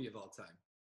 Favorite movie of all time?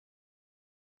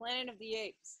 Planet of the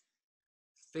Apes.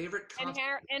 Favorite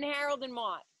concert? And Harold and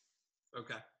Maude.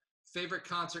 Okay. Favorite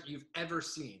concert you've ever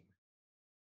seen?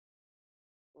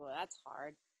 Well, that's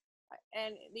hard.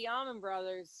 And the Allman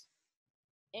Brothers.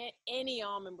 Any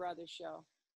Allman Brothers show.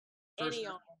 Any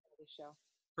Allman Brothers show.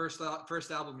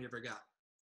 First album you ever got?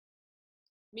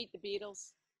 Meet the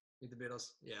Beatles. Meet the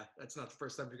Beatles. Yeah, that's not the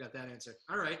first time we got that answer.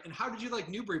 All right. And how did you like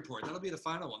Newburyport? That'll be the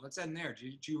final one. Let's end there.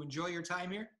 Did you enjoy your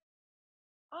time here?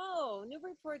 Oh,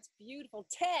 Newburyport's beautiful.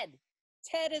 Ted.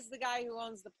 Ted is the guy who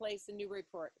owns the place in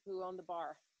Newburyport, who owned the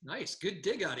bar. Nice. Good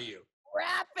dig out of you.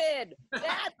 Rapid.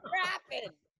 That's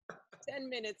rapid. 10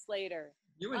 minutes later.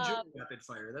 You enjoyed rapid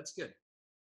fire. That's good.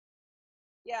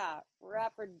 Yeah,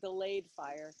 rapid delayed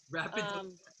fire. Rapid.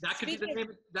 That could be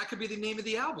the name of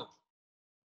the album.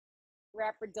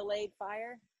 Rapid delayed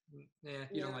fire. Yeah,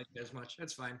 you don't like it as much.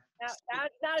 That's fine.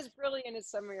 Not as brilliant as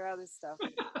some of your other stuff.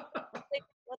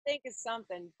 We'll think of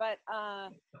something. But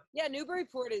yeah,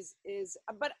 Newburyport is.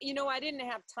 But you know, I didn't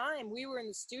have time. We were in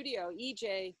the studio.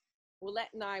 EJ,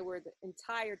 Willette, and I were the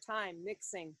entire time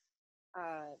mixing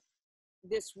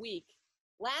this week.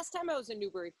 Last time I was in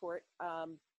Newburyport,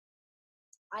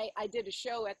 I did a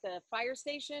show at the fire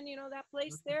station. You know that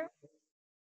place there.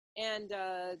 And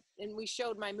we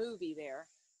showed my movie there,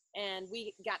 and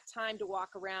we got time to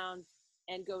walk around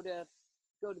and go to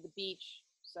the beach.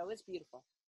 So it's beautiful.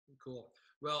 Cool.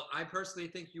 Well, I personally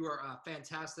think you are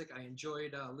fantastic. I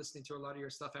enjoyed listening to a lot of your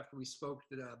stuff after we spoke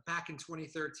back in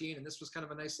 2013, and this was kind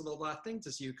of a nice little thing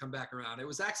to see you come back around. It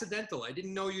was accidental. I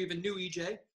didn't know you even knew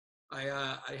EJ.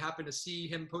 I happened to see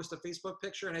him post a Facebook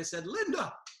picture, and I said,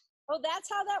 Linda. Oh, that's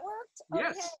how that worked?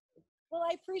 Yes. Okay. Well,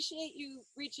 I appreciate you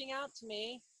reaching out to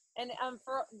me. And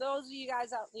for those of you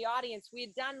guys out in the audience, we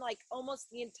had done like almost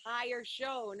the entire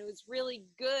show, and it was really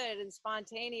good and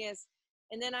spontaneous.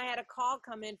 And then I had a call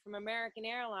come in from American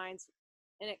Airlines,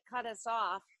 and it cut us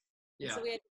off. Yeah. So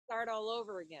we had to start all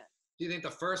over again. Do you think the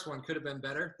first one could have been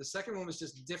better? The second one was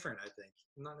just different, I think.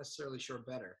 I'm not necessarily sure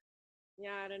better.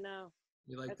 Yeah, I don't know.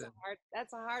 You like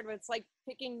that's a hard one. It's like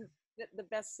picking the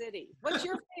best city. What's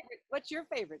your favorite? What's your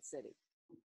favorite city?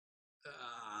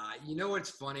 You know what's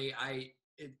funny?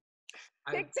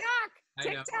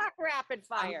 TikTok rapid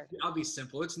fire. I'll be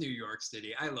simple. It's New York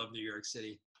City. I love New York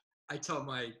City. I tell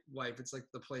my wife it's like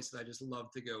the place that I just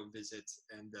love to go visit,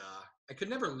 and I could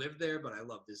never live there, but I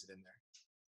love visiting there.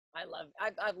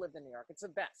 I've lived in New York. It's the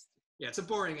best. Yeah, it's a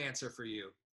boring answer for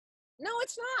you. No,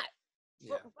 it's not.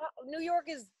 Yeah. New York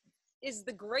is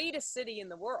the greatest city in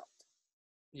the world.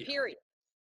 Yeah. Period.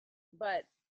 But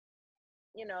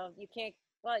you know, you can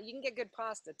get good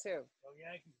pasta too. Oh,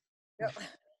 Yankee.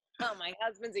 Oh, my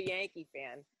husband's a Yankee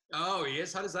fan. Oh, he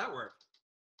is? How does that work?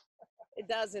 It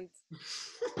doesn't.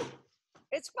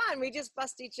 It's fun. We just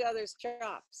bust each other's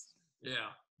chops.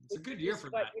 Yeah. It's a good year for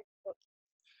that.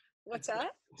 What's that?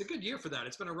 It's a good year for that.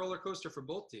 It's been a roller coaster for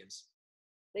both teams.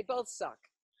 They both suck.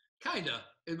 Kinda.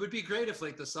 It would be great if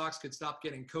like the Sox could stop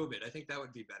getting COVID. I think that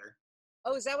would be better.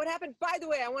 Oh, is that what happened? By the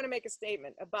way, I want to make a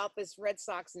statement about this Red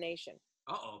Sox nation.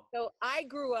 Uh-oh. So I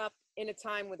grew up in a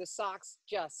time where the Sox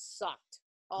just sucked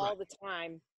all the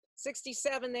time.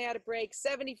 67, they had a break.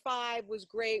 75 was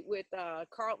great with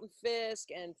Carlton Fisk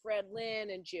and Fred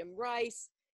Lynn and Jim Rice.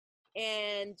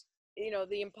 And, you know,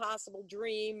 the Impossible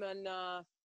Dream and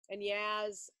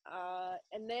Yaz.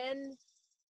 And then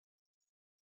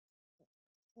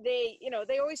they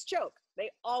always choke.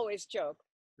 They always choke.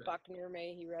 Right. Buckner,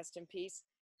 may he rest in peace.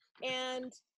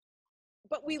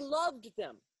 But we loved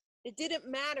them. It didn't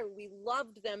matter. We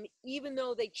loved them, even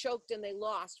though they choked and they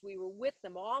lost. We were with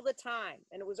them all the time.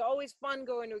 And it was always fun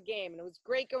going to a game. And it was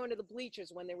great going to the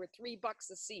bleachers when they were $3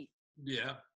 a seat.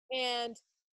 Yeah. And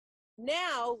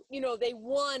now, they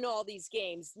won all these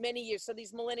games many years. So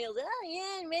these millennials, oh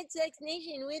yeah, Red Sox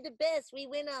Nation, we're the best. We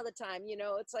win all the time.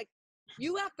 It's like,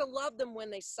 you have to love them when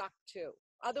they suck too.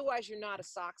 Otherwise, you're not a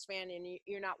Sox fan, and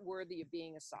you're not worthy of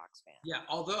being a Sox fan. Yeah,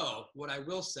 although what I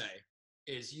will say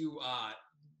is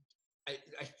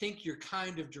I think you're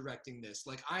kind of directing this.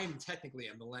 Like, I'm technically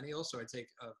a millennial, so I take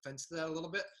offense to that a little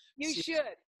bit. You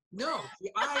should. No,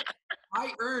 I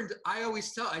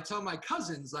always tell my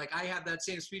cousins, like, I have that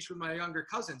same speech with my younger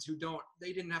cousins who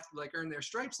they didn't have to like earn their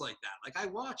stripes like that. Like, I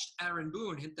watched Aaron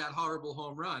Boone hit that horrible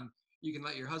home run. You can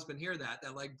let your husband hear that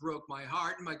like broke my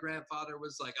heart. And my grandfather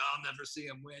was like, I'll never see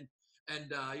him win.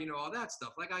 And, all that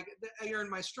stuff. Like, I earned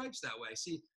my stripes that way.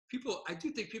 See, I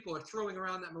do think people are throwing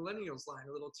around that millennials line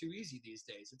a little too easy these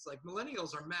days. It's like,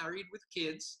 millennials are married with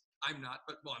kids. I'm not,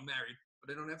 but I'm married,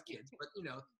 but I don't have kids. But,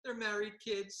 they're married,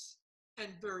 kids, and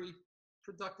very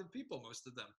productive people, most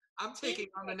of them. I'm taking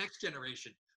on the next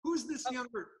generation. Who's this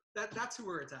younger? That's who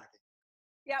we're attacking.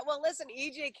 Yeah, well, listen,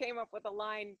 EJ came up with a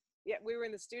line. Yeah, we were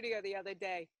in the studio the other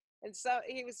day, and so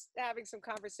he was having some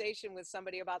conversation with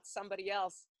somebody about somebody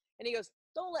else, and he goes,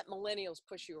 "Don't let millennials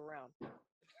push you around."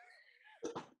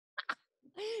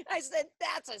 I said,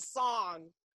 "That's a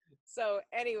song." So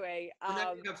anyway, and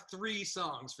then you have 3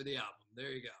 songs for the album. There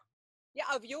you go.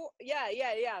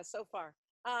 Yeah. So far,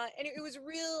 and it was a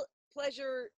real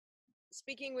pleasure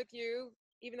speaking with you,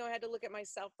 even though I had to look at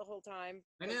myself the whole time.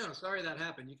 I know. Sorry that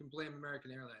happened. You can blame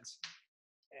American Airlines.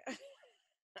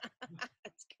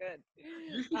 That's good.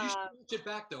 You should watch it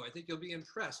back, though. I think you'll be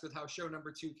impressed with how show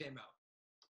number 2 came out.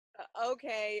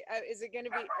 Okay. Is it going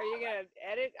to be, are you going to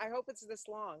edit? I hope it's this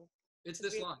long. It's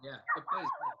this long, yeah. It plays,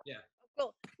 yeah.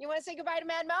 Cool. You want to say goodbye to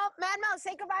Mad Mo? Mad Mo,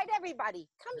 say goodbye to everybody.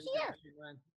 Come here.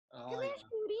 Come here,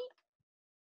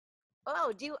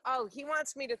 Scooty. He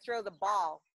wants me to throw the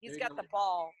ball. He's got the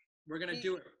ball. We're going to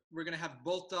do it. We're going to have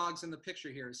both dogs in the picture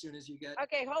here as soon as you get.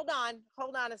 Okay, hold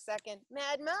on a second.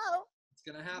 Mad Mo. It's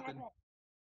going to happen.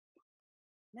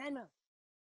 Mad Mo.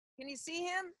 Can you see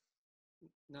him?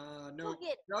 No.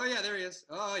 Oh, yeah, there he is.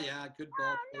 Oh, yeah, good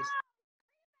ball.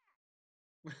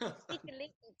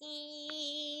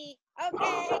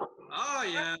 Okay. Oh,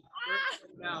 yeah.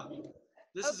 Now,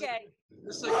 this is a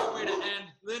good way to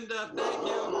end. Linda, thank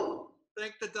you.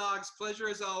 Thank the dogs. Pleasure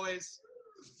as always.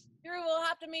 Drew, we'll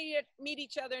have to meet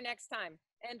each other next time.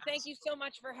 And thank you so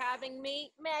much for having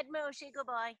me. Mad Mo, say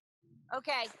goodbye.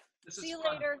 Okay. See you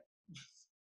later.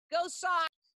 Go Sox.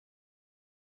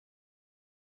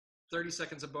 30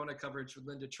 seconds of Bona coverage with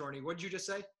Linda Chorney. What did you just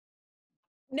say?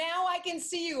 Now I can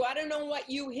see you. I don't know what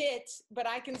you hit, but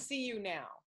I can see you now.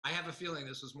 I have a feeling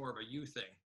this was more of a you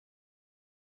thing.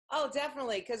 Oh,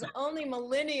 definitely, because only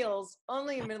millennials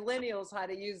how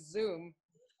to use Zoom.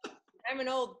 I'm an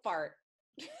old fart.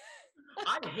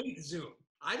 I hate Zoom.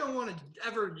 I don't want to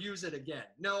ever use it again.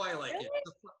 No, I like it.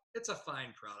 It's a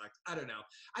fine product. I don't know.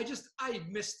 I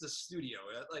miss the studio.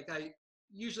 Like,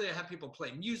 usually I have people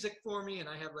play music for me, and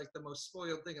I have like the most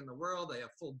spoiled thing in the world. I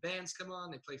have full bands come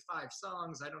on. They play 5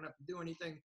 songs. I don't have to do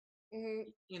anything.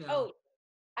 Mm-hmm. Oh,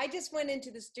 I just went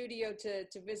into the studio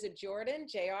to visit Jordan,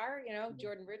 JR,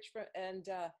 Jordan Rich,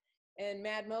 and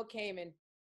Mad Mo came and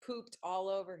pooped all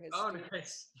over his studio.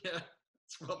 Nice. Yeah,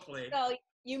 it's well played. So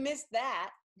you missed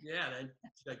that. Yeah,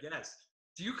 I guess.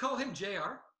 Do you call him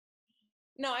JR?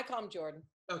 No, I call him Jordan.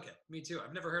 Okay, me too.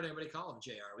 I've never heard anybody call him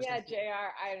JR. Yeah,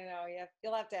 JR. I don't know. Yeah,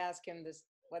 you'll have to ask him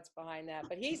what's behind that.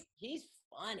 But he's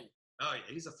funny. Oh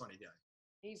yeah, he's a funny guy.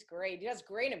 He's great. He does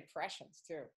great impressions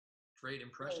too. Great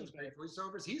impressions, great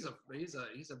voiceovers. He's a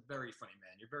very funny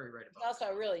man. You're very right about that. He's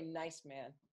also a really nice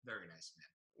man. Very nice man.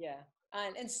 Yeah,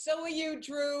 and so are you,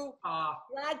 Drew.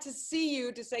 Glad to see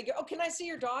you. To say, can I see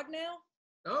your dog now?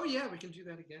 Oh yeah, we can do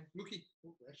that again. Mookie,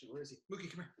 actually, where is he? Mookie,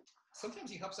 come here.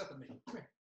 Sometimes he hops up with me. Come here.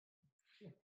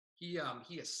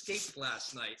 He escaped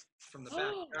last night from the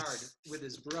backyard with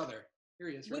his brother. Here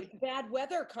he is. Ready? With bad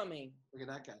weather coming. Look at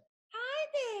that guy. Hi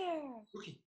there.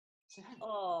 Mookie, say hi.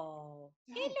 Oh,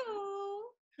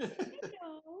 hello.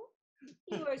 Hello.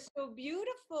 You are so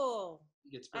beautiful.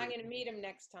 I'm going to meet him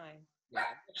next time. Yeah,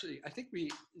 actually, I think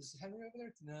is Henry over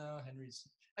there? No, Henry's.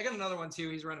 I got another one too.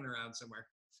 He's running around somewhere.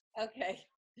 Okay.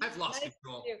 I've lost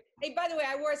control. Hey, by the way,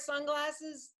 I wore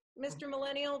sunglasses, Mr.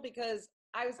 Millennial, because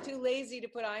I was too lazy to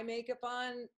put eye makeup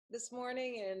on this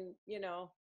morning, and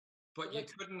But you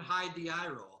couldn't hide the eye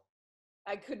roll.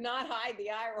 I could not hide the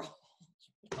eye roll,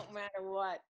 no matter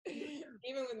what,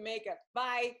 even with makeup.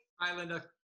 Bye. Bye, Linda.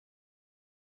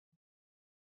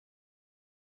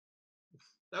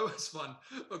 That was fun.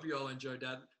 Hope you all enjoyed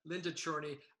that. Linda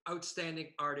Chorney,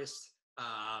 outstanding artist,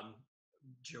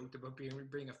 joked about being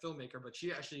a filmmaker, but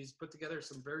she actually has put together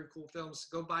some very cool films.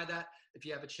 Go buy that if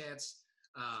you have a chance.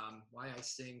 Why I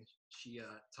Sing, she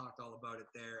talked all about it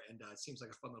there, and it seems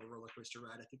like a fun little roller coaster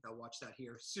ride. I think I'll watch that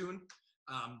here soon.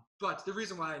 But the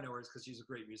reason why I know her is because she's a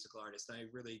great musical artist. I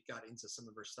really got into some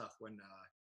of her stuff when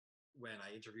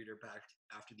I interviewed her back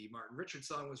after the Martin Richards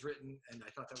song was written, and I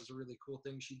thought that was a really cool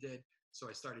thing she did. So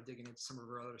I started digging into some of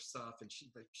her other stuff, and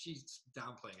she's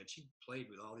downplaying it. She played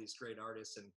with all these great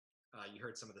artists, and you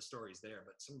heard some of the stories there,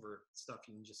 but some of her stuff,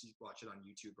 you can just watch it on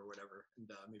YouTube or whatever, and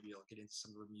maybe you'll get into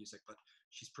some of her music, but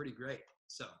she's pretty great.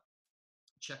 So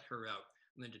check her out,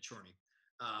 Linda Chorney.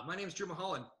 My name is Drew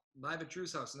Moholland, live at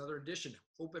Drew's house, another edition.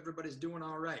 Hope everybody's doing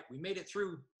all right. We made it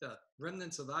through the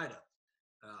remnants of Ida.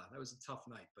 That was a tough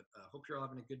night, but hope you're all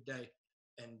having a good day,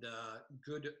 and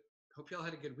hope you all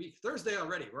had a good week. Thursday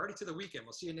already. We're already to the weekend.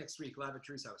 We'll see you next week, live at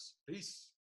Drew's house. Peace.